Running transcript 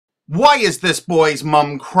Why is this boy's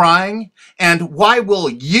mom crying? And why will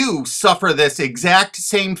you suffer this exact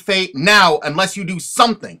same fate now unless you do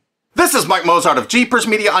something? This is Mike Mozart of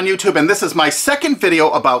JeepersMedia on YouTube, and this is my second video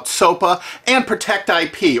about SOPA and Protect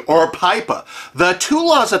IP, or PIPA, the two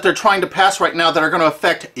laws that they're trying to pass right now that are going to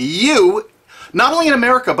affect you, not only in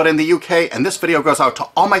America, but in the UK, and this video goes out to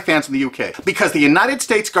all my fans in the UK, because the United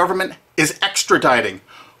States government is extraditing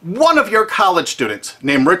one of your college students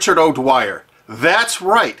named Richard O'Dwyer. That's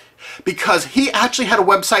right, because he actually had a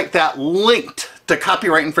website that linked to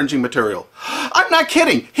copyright infringing material. I'm not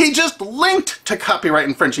kidding. He just linked to copyright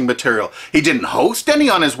infringing material. He didn't host any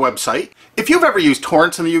on his website. If you've ever used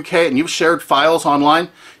torrents in the UK and you've shared files online,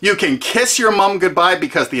 you can kiss your mum goodbye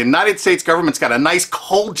because the United States government's got a nice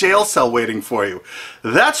cold jail cell waiting for you.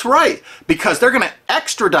 That's right, because they're going to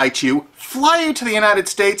extradite you, fly you to the United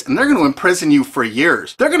States, and they're going to imprison you for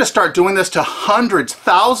years. They're going to start doing this to hundreds,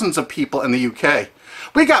 thousands of people in the UK.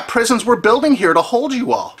 We got prisons we're building here to hold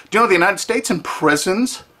you all. Do you know the United States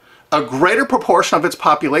imprisons a greater proportion of its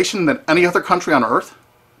population than any other country on earth?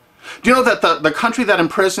 Do you know that the country that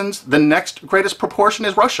imprisons the next greatest proportion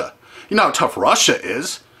is Russia? You know how tough Russia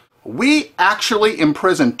is? We actually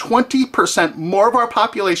imprison 20% more of our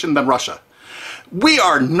population than Russia. We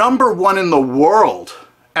are #1 in the world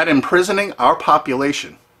at imprisoning our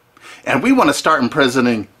population. And we want to start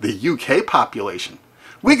imprisoning the UK population.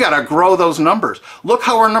 We got to grow those numbers. Look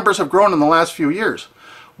how our numbers have grown in the last few years.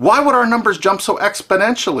 Why would our numbers jump so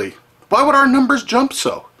exponentially? Why would our numbers jump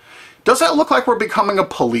so? Does that look like we're becoming a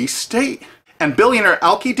police state? And billionaire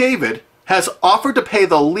Alki David has offered to pay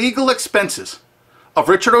the legal expenses of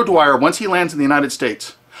Richard O'Dwyer once he lands in the United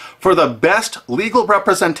States for the best legal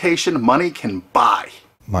representation money can buy.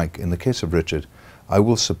 Mike, in the case of Richard, I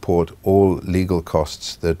will support all legal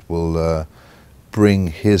costs that will bring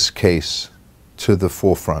his case to the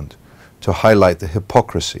forefront to highlight the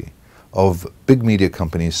hypocrisy of big media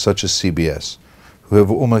companies such as CBS, who have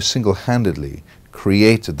almost single-handedly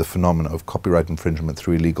created the phenomenon of copyright infringement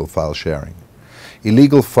through illegal file sharing.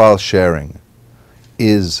 Illegal file sharing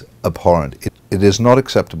is abhorrent. It is not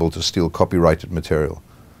acceptable to steal copyrighted material.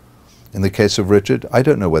 In the case of Richard, I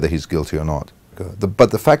don't know whether he's guilty or not. But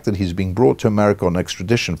the fact that he's being brought to America on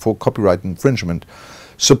extradition for copyright infringement,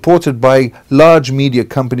 supported by large media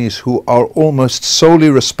companies who are almost solely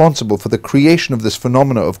responsible for the creation of this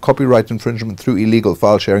phenomena of copyright infringement through illegal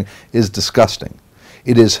file sharing, is disgusting.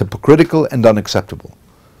 It is hypocritical and unacceptable.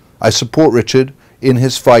 I support Richard in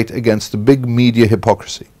his fight against the big media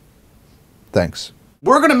hypocrisy. Thanks.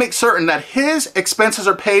 We're going to make certain that his expenses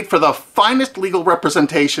are paid for the finest legal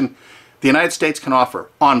representation the United States can offer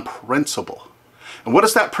on principle. And what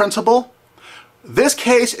is that principle? This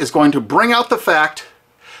case is going to bring out the fact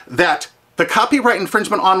that the copyright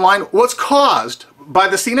infringement online was caused by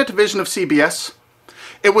the CNET division of CBS.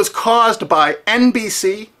 It was caused by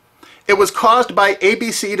NBC. It was caused by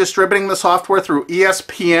ABC distributing the software through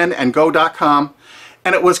ESPN and Go.com.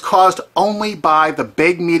 And it was caused only by the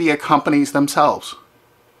big media companies themselves.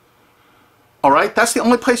 All right, that's the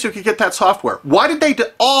only place you could get that software. Why did they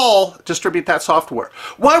all distribute that software?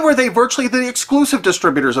 Why were they virtually the exclusive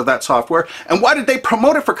distributors of that software? And why did they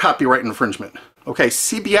promote it for copyright infringement? Okay,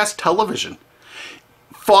 CBS television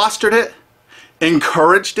fostered it,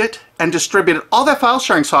 encouraged it, and distributed all that file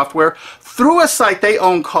sharing software through a site they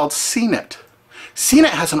own called CNET. CNET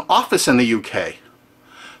has an office in the UK.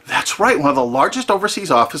 That's right, one of the largest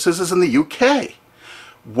overseas offices is in the UK.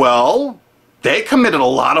 Well, they committed a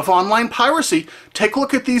lot of online piracy. Take a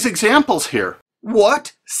look at these examples here.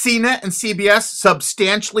 What? CNET and CBS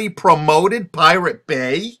substantially promoted Pirate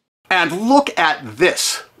Bay? And look at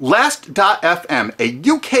this. Last.fm, a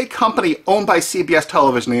UK company owned by CBS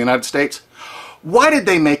Television in the United States. Why did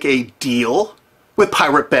they make a deal with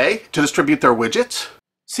Pirate Bay to distribute their widgets?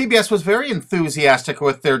 CBS was very enthusiastic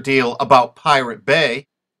with their deal about Pirate Bay.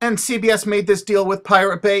 And CBS made this deal with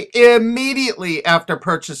Pirate Bay immediately after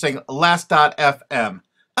purchasing Last.fm.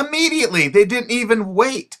 Immediately. They didn't even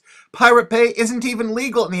wait. Pirate Bay isn't even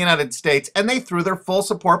legal in the United States, and they threw their full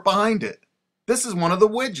support behind it. This is one of the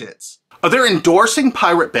widgets. They're endorsing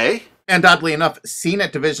Pirate Bay. And oddly enough,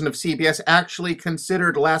 CNET division of CBS actually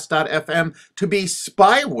considered Last.fm to be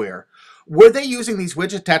spyware. Were they using these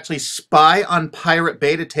widgets to actually spy on Pirate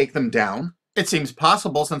Bay to take them down? It seems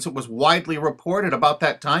possible, since it was widely reported about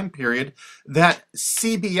that time period, that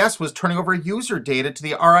CBS was turning over user data to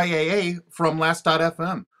the RIAA from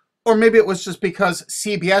Last.fm. Or maybe it was just because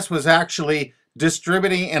CBS was actually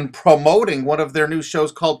distributing and promoting one of their new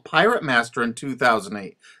shows called Pirate Master in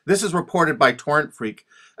 2008. This is reported by Torrent Freak.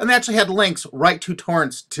 And they actually had links right to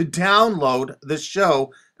torrents to download the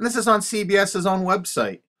show. And this is on CBS's own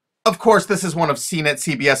website. Of course, this is one of CNET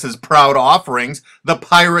CBS's proud offerings, the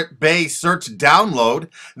Pirate Bay Search Download.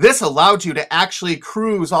 This allowed you to actually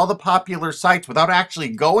cruise all the popular sites without actually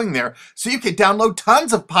going there, so you could download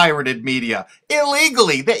tons of pirated media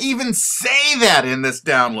illegally. They even say that in this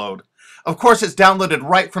download. Of course, it's downloaded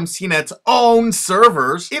right from CNET's own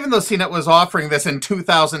servers. Even though CNET was offering this in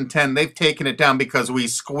 2010, they've taken it down because we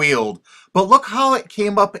squealed. But look how it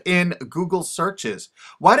came up in Google searches.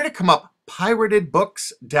 Why did it come up pirated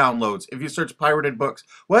books downloads if you search pirated books?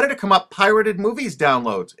 Why did it come up pirated movies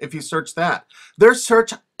downloads if you search that? Their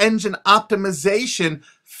search engine optimization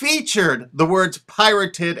featured the words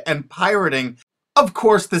pirated and pirating. Of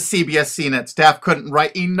course, the CBS CNET staff couldn't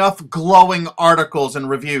write enough glowing articles and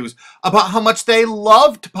reviews about how much they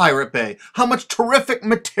loved Pirate Bay, how much terrific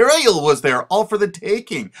material was there, all for the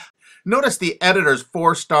taking. Notice the editor's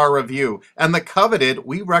 4-star review and the coveted,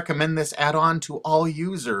 we recommend this add-on to all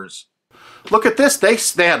users. Look at this, they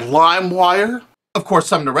had LimeWire. Of course,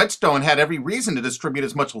 Sumner Redstone had every reason to distribute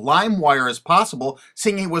as much LimeWire as possible,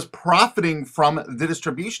 seeing he was profiting from the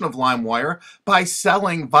distribution of LimeWire by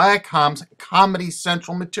selling Viacom's Comedy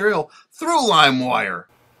Central material through LimeWire.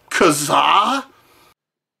 Kazaa?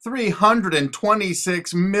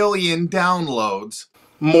 326 million downloads.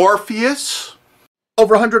 Morpheus?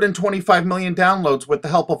 Over 125 million downloads with the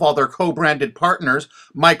help of all their co-branded partners,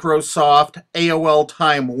 Microsoft, AOL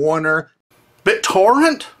Time Warner,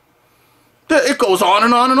 BitTorrent? It goes on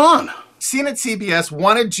and on and on. CNET CBS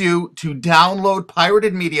wanted you to download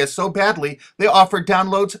pirated media so badly, they offered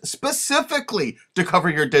downloads specifically to cover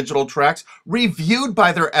your digital tracks, reviewed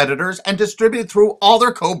by their editors, and distributed through all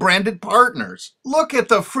their co-branded partners. Look at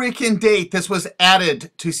the freaking date this was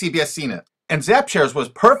added to CBS CNET. And ZapShares was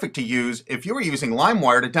perfect to use if you were using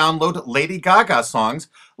LimeWire to download Lady Gaga songs,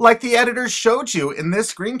 like the editors showed you in this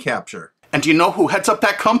screen capture. And do you know who heads up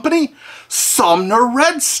that company? Sumner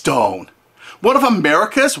Redstone, one of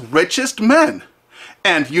America's richest men.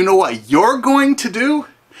 And you know what you're going to do?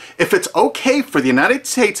 If it's okay for the United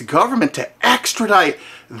States government to extradite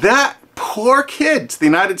that poor kid to the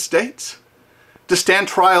United States to stand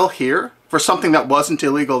trial here for something that wasn't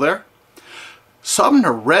illegal there,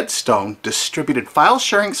 Sumner Redstone distributed file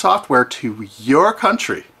sharing software to your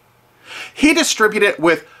country. He distributed it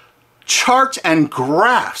with charts and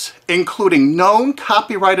graphs, including known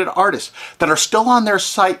copyrighted artists that are still on their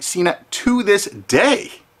site CNET to this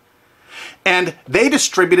day. And they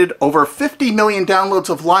distributed over 50 million downloads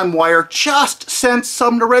of LimeWire just since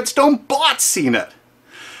Sumner Redstone bought CNET.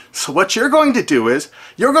 So what you're going to do is,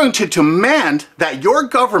 you're going to demand that your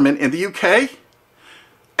government in the UK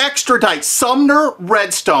extradite Sumner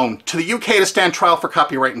Redstone to the UK to stand trial for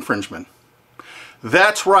copyright infringement.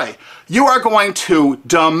 That's right. You are going to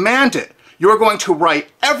demand it. You are going to write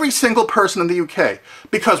every single person in the UK.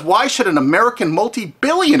 Because why should an American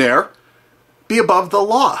multi-billionaire be above the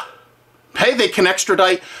law? Hey, they can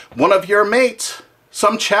extradite one of your mates,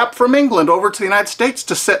 some chap from England, over to the United States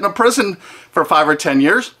to sit in a prison for 5 or 10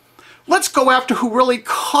 years. Let's go after who really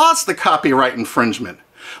caused the copyright infringement.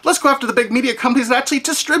 Let's go after the big media companies that actually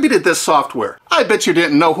distributed this software. I bet you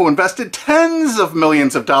didn't know who invested tens of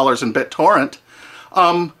millions of dollars in BitTorrent.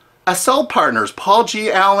 SL partners, Paul G.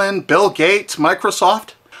 Allen, Bill Gates,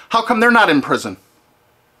 Microsoft. How come they're not in prison?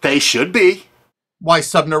 They should be. Why,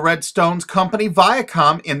 Sumner Redstone's company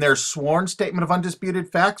Viacom, in their sworn statement of undisputed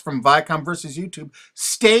facts from Viacom versus YouTube,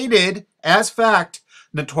 stated as fact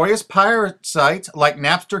notorious pirate sites like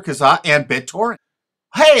Napster, Kazaa, and BitTorrent.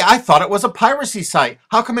 Hey, I thought it was a piracy site.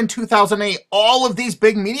 How come in 2008 all of these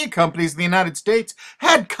big media companies in the United States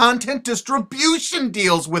had content distribution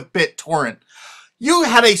deals with BitTorrent? You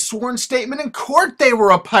had a sworn statement in court they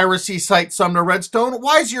were a piracy site, Sumner Redstone.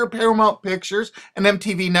 Why is your Paramount Pictures and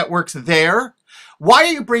MTV networks there? Why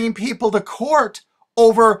are you bringing people to court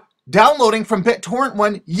over downloading from BitTorrent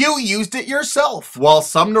when you used it yourself? While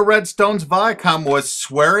Sumner Redstone's Viacom was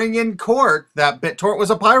swearing in court that BitTorrent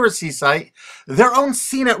was a piracy site, their own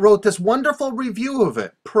CNET wrote this wonderful review of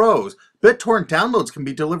it. Pros: BitTorrent downloads can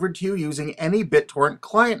be delivered to you using any BitTorrent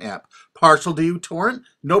client app. Partial to uTorrent?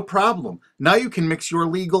 No problem. Now you can mix your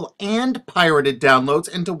legal and pirated downloads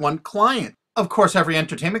into one client. Of course, every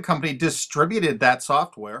entertainment company distributed that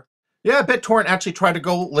software. Yeah, BitTorrent actually tried to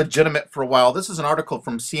go legitimate for a while. This is an article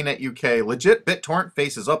from CNET UK. Legit BitTorrent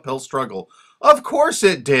faces uphill struggle. Of course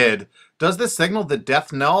it did. Does this signal the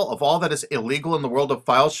death knell of all that is illegal in the world of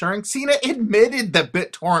file sharing? CNET admitted that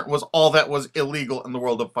BitTorrent was all that was illegal in the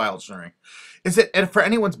world of file sharing. Is it for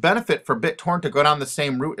anyone's benefit for BitTorrent to go down the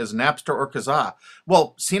same route as Napster or Kazaa?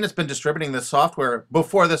 Well, CNET's been distributing this software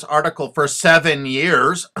before this article for 7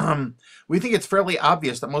 years. We think it's fairly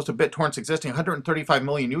obvious that most of BitTorrent's existing 135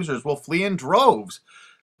 million users will flee in droves.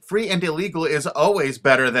 Free and illegal is always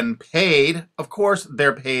better than paid. Of course,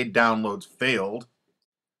 their paid downloads failed.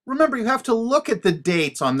 Remember, you have to look at the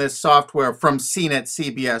dates on this software from CNET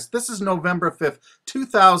CBS. This is November 5th,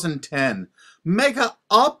 2010. Mega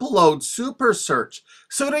Upload Super Search.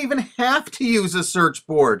 So you don't even have to use a search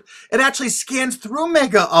board. It actually scans through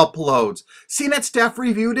Mega Uploads. CNET staff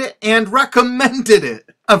reviewed it and recommended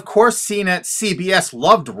it. Of course, CNET CBS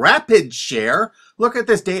loved Rapidshare. Look at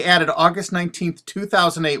this, day added August 19th,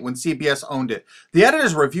 2008 when CBS owned it. The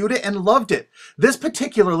editors reviewed it and loved it. This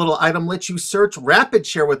particular little item lets you search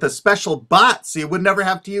Rapidshare with a special bot so you would never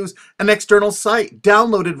have to use an external site,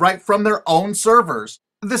 downloaded right from their own servers.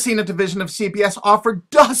 The CNET division of CBS offered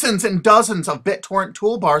dozens and dozens of BitTorrent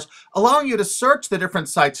toolbars, allowing you to search the different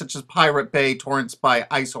sites such as Pirate Bay, Torrent Spy,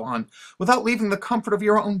 ISOHunt, without leaving the comfort of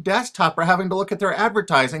your own desktop or having to look at their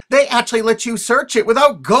advertising. They actually let you search it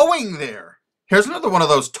without going there. Here's another one of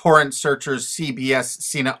those torrent searchers CBS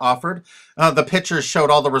CNET offered. The pictures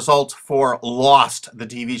showed all the results for Lost, the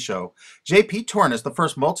TV show. JPTorrent is the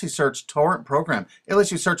first multi-search torrent program. It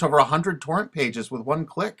lets you search over 100 torrent pages with one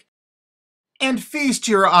click. And feast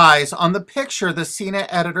your eyes on the picture the CNET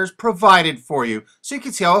editors provided for you so you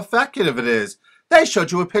can see how effective it is. They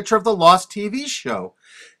showed you a picture of the Lost TV show.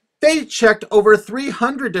 They checked over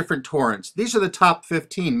 300 different torrents. These are the top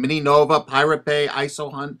 15. Mininova, Pirate Bay,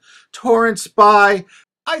 ISOHunt, Torrent Spy.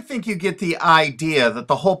 I think you get the idea that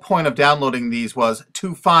the whole point of downloading these was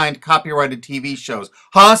to find copyrighted TV shows.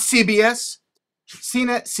 Huh, CBS?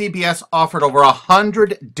 CNET CBS offered over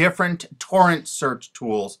 100 different torrent search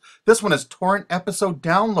tools. This one is Torrent Episode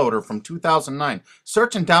Downloader from 2009.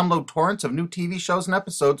 Search and download torrents of new TV shows and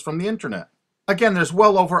episodes from the internet. Again, there's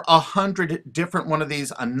well over 100 different one of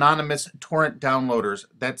these anonymous torrent downloaders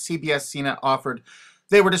that CBS CNET offered.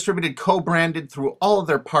 They were distributed co-branded through all of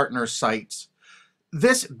their partner sites.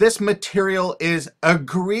 This material is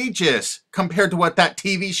egregious compared to what that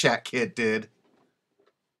TV Shack kid did.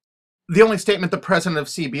 The only statement the president of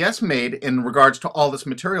CBS made in regards to all this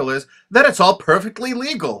material is that it's all perfectly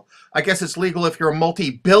legal. I guess it's legal if you're a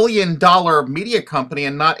multi-billion-dollar media company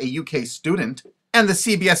and not a UK student. And the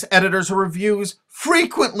CBS editors' reviews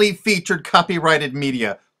frequently featured copyrighted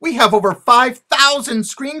media. We have over 5,000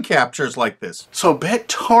 screen captures like this. So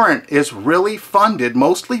BitTorrent is really funded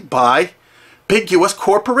mostly by big US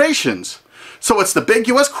corporations. So it's the big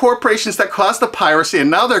US corporations that caused the piracy,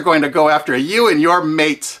 and now they're going to go after you and your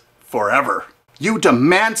mates forever. You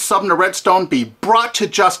demand Sumner Redstone be brought to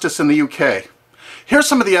justice in the UK. Here's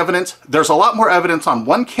some of the evidence. There's a lot more evidence on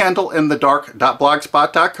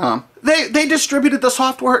onecandleinthedark.blogspot.com. They distributed the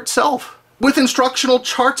software itself with instructional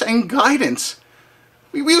charts and guidance.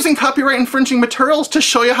 We're using copyright infringing materials to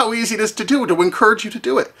show you how easy it is to do, to encourage you to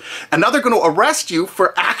do it. And now they're going to arrest you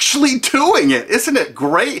for actually doing it. Isn't it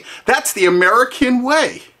great? That's the American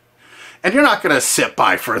way. And you're not going to sit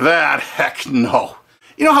by for that. Heck no.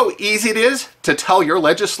 You know how easy it is to tell your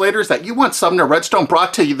legislators that you want Sumner Redstone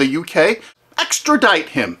brought to the UK? Extradite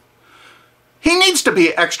him. He needs to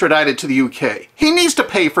be extradited to the UK. He needs to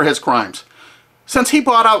pay for his crimes. Since he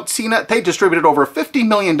bought out CNET, they distributed over 50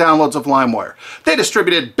 million downloads of LimeWire. They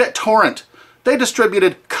distributed BitTorrent. They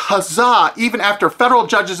distributed Kazaa even after federal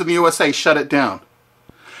judges in the USA shut it down.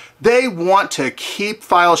 They want to keep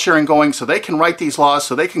file sharing going so they can write these laws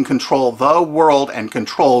so they can control the world and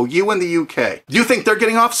control you in the UK. You think they're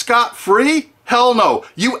getting off scot-free? Hell no.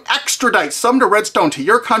 You extradite Sumner Redstone to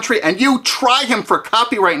your country and you try him for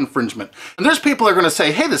copyright infringement. And there's people that are going to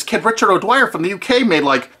say, hey, this kid Richard O'Dwyer from the UK made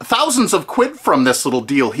like thousands of quid from this little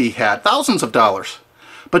deal he had. Thousands of dollars.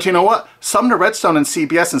 But you know what? Sumner Redstone and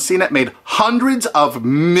CBS and CNET made hundreds of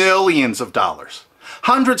millions of dollars.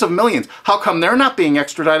 Hundreds of millions. How come they're not being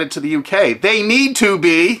extradited to the UK? They need to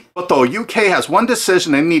be. But the UK has one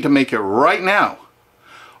decision they need to make it right now.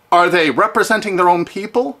 Are they representing their own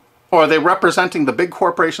people? Or are they representing the big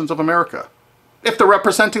corporations of America? If they're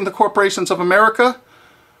representing the corporations of America,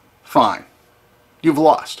 fine. You've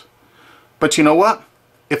lost. But you know what?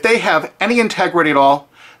 If they have any integrity at all,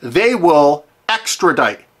 they will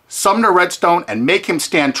extradite Sumner Redstone and make him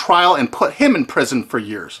stand trial and put him in prison for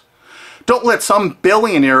years. Don't let some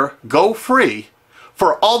billionaire go free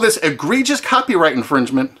for all this egregious copyright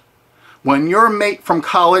infringement when your mate from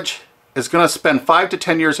college is going to spend 5 to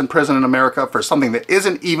 10 years in prison in America for something that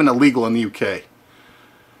isn't even illegal in the UK.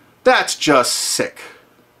 That's just sick.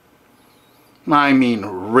 I mean,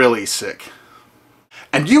 really sick.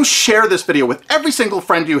 And you share this video with every single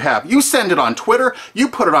friend you have. You send it on Twitter, you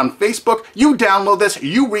put it on Facebook, you download this,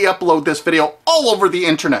 you re-upload this video all over the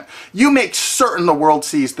internet. You make certain the world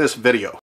sees this video.